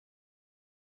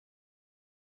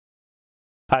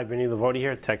Hi, Vinny Lavodi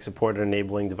here, Tech Support and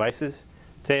Enabling Devices.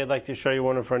 Today I'd like to show you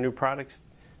one of our new products,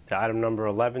 the item number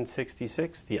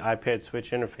 1166, the iPad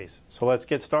switch interface. So let's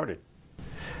get started.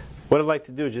 What I'd like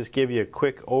to do is just give you a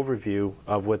quick overview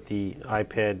of what the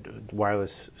iPad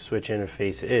wireless switch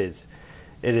interface is.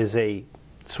 It is a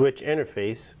switch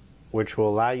interface which will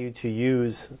allow you to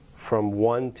use from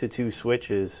 1 to 2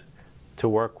 switches to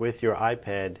work with your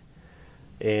iPad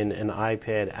in an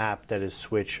iPad app that is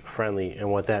switch friendly.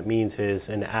 And what that means is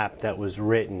an app that was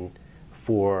written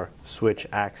for switch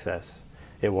access.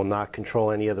 It will not control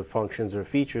any other functions or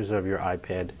features of your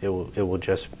iPad. It will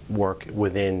just work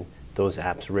within those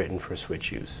apps written for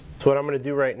switch use. So what I'm going to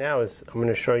do right now is I'm going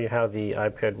to show you how the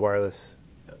iPad wireless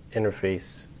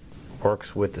interface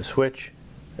works with the switch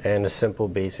and a simple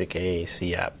basic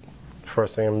AAC app.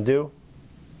 First thing I'm going to do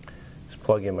is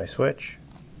plug in my switch,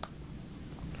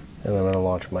 and I'm going to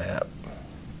launch my app.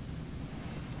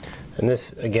 And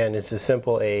this, again, is a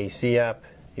simple AAC app.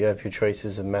 You have your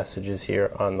choices of messages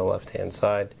here on the left-hand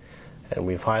side, and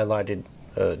we've highlighted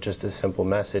just a simple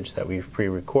message that we've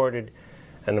pre-recorded,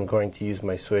 and I'm going to use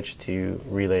my switch to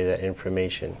relay that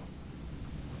information.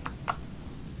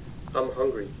 I'm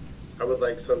hungry. I would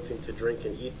like something to drink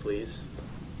and eat, please.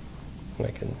 And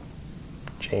I can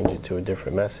change it to a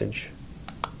different message.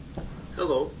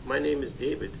 Hello, my name is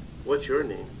David. What's your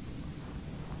name?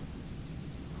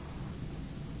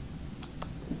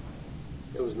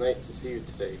 It was nice to see you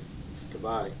today.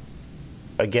 Goodbye.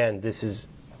 Again, this is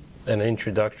an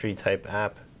introductory type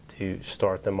app to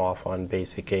start them off on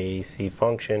basic AAC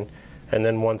function, and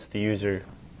then once the user,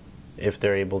 if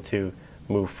they're able to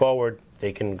move forward,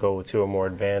 they can go to a more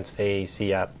advanced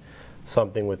AAC app,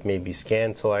 something with maybe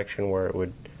scan selection where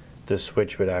the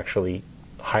switch would actually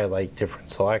highlight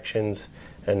different selections,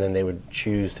 and then they would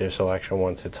choose their selection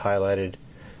once it's highlighted.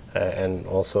 And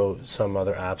also some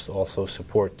other apps also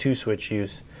support 2-switch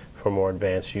use for more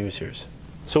advanced users.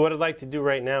 So what I'd like to do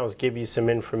right now is give you some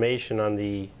information on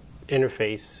the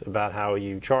interface about how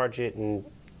you charge it and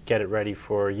get it ready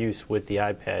for use with the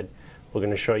iPad. We're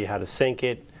going to show you how to sync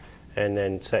it and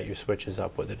then set your switches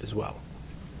up with it as well.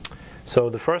 So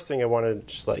the first thing I want to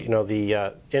just let you know,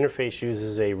 the interface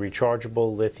uses a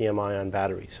rechargeable lithium-ion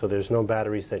battery, so there's no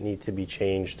batteries that need to be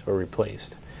changed or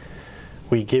replaced.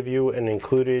 We give you an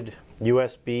included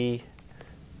USB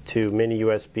to mini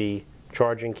USB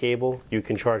charging cable. You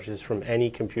can charge this from any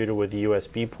computer with a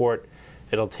USB port.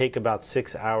 It'll take about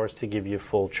 6 hours to give you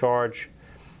full charge.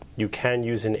 You can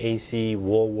use an AC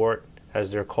wall wart,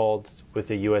 as they're called,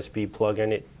 with a USB plug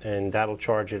in it, and that'll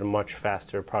charge it much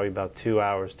faster, probably about 2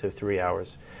 hours to 3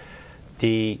 hours.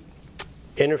 The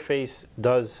interface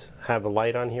does have a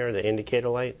light on here, the indicator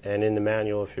light, and in the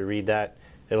manual, if you read that,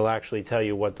 it'll actually tell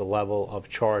you what the level of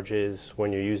charge is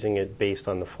when you're using it based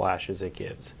on the flashes it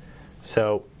gives.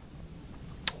 So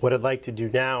what I'd like to do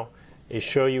now is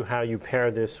show you how you pair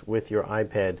this with your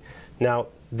iPad. Now,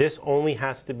 this only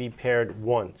has to be paired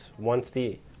once. Once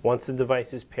the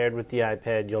device is paired with the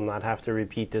iPad, you'll not have to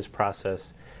repeat this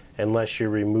process unless you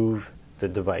remove the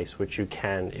device, which you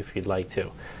can if you'd like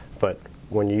to. But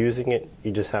when you're using it,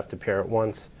 you just have to pair it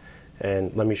once,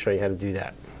 and let me show you how to do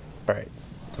that. All right.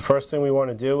 The first thing we want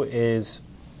to do is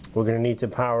we're going to need to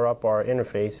power up our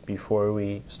interface before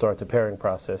we start the pairing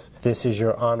process. This is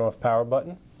your on-off power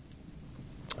button,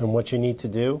 and what you need to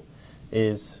do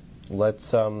is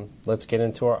let's get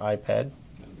into our iPad.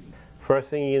 First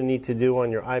thing you need to do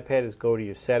on your iPad is go to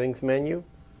your settings menu,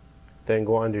 then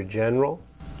go under General.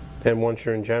 Then once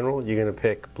you're in General, you're going to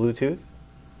pick Bluetooth.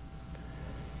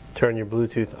 Turn your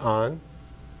Bluetooth on.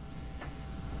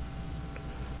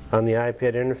 On the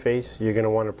iPad interface, you're going to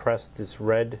want to press this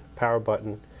red power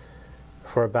button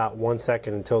for about 1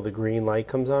 second until the green light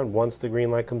comes on. Once the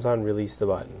green light comes on, release the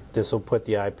button. This will put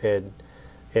the iPad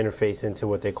interface into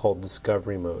what they call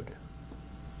discovery mode.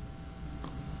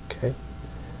 Okay.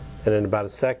 And in about a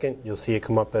second, you'll see it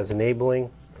come up as enabling.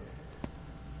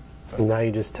 And now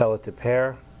you just tell it to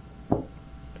pair,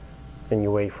 and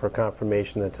you wait for a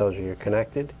confirmation that tells you you're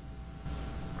connected.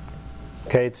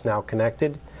 Okay, it's now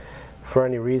connected. For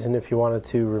any reason, if you wanted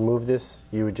to remove this,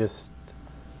 you would just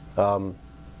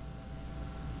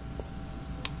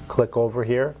click over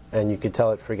here, and you could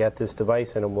tell it forget this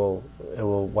device, and it will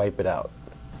wipe it out.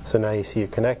 So now you see you're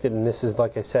connected, and this is,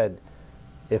 like I said,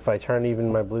 if I turn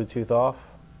even my Bluetooth off,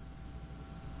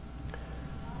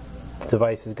 the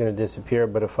device is going to disappear,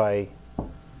 but if I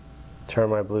turn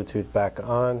my Bluetooth back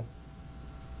on,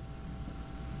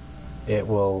 it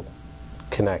will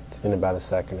connect in about a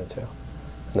second or two.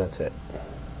 And that's it.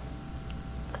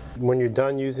 When you're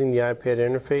done using the iPad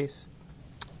interface,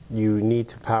 you need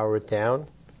to power it down.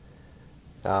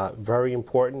 Very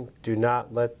important, do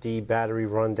not let the battery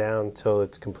run down until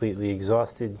it's completely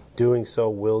exhausted. Doing so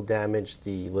will damage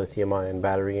the lithium-ion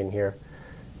battery in here.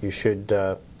 You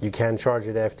can charge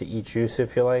it after each use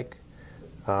if you like,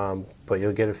 but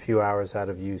you'll get a few hours out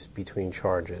of use between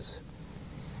charges.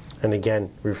 And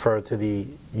again, refer to the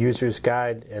user's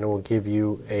guide and it will give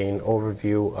you an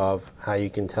overview of how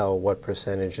you can tell what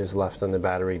percentage is left on the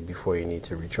battery before you need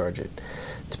to recharge it.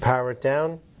 To power it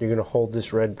down, you're going to hold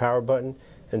this red power button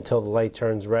until the light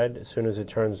turns red. As soon as it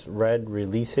turns red,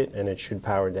 release it and it should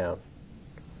power down.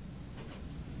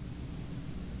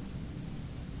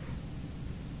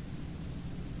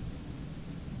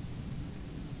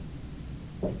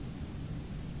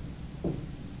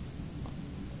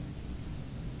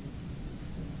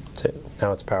 That's it.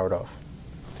 Now it's powered off.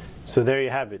 So there you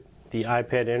have it, the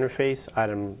iPad interface,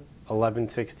 item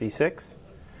 1166.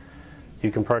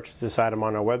 You can purchase this item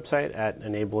on our website at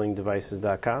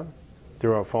enablingdevices.com,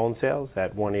 through our phone sales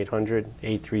at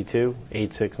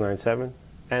 1-800-832-8697,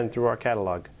 and through our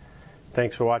catalog.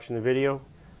 Thanks for watching the video.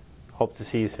 Hope to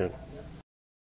see you soon.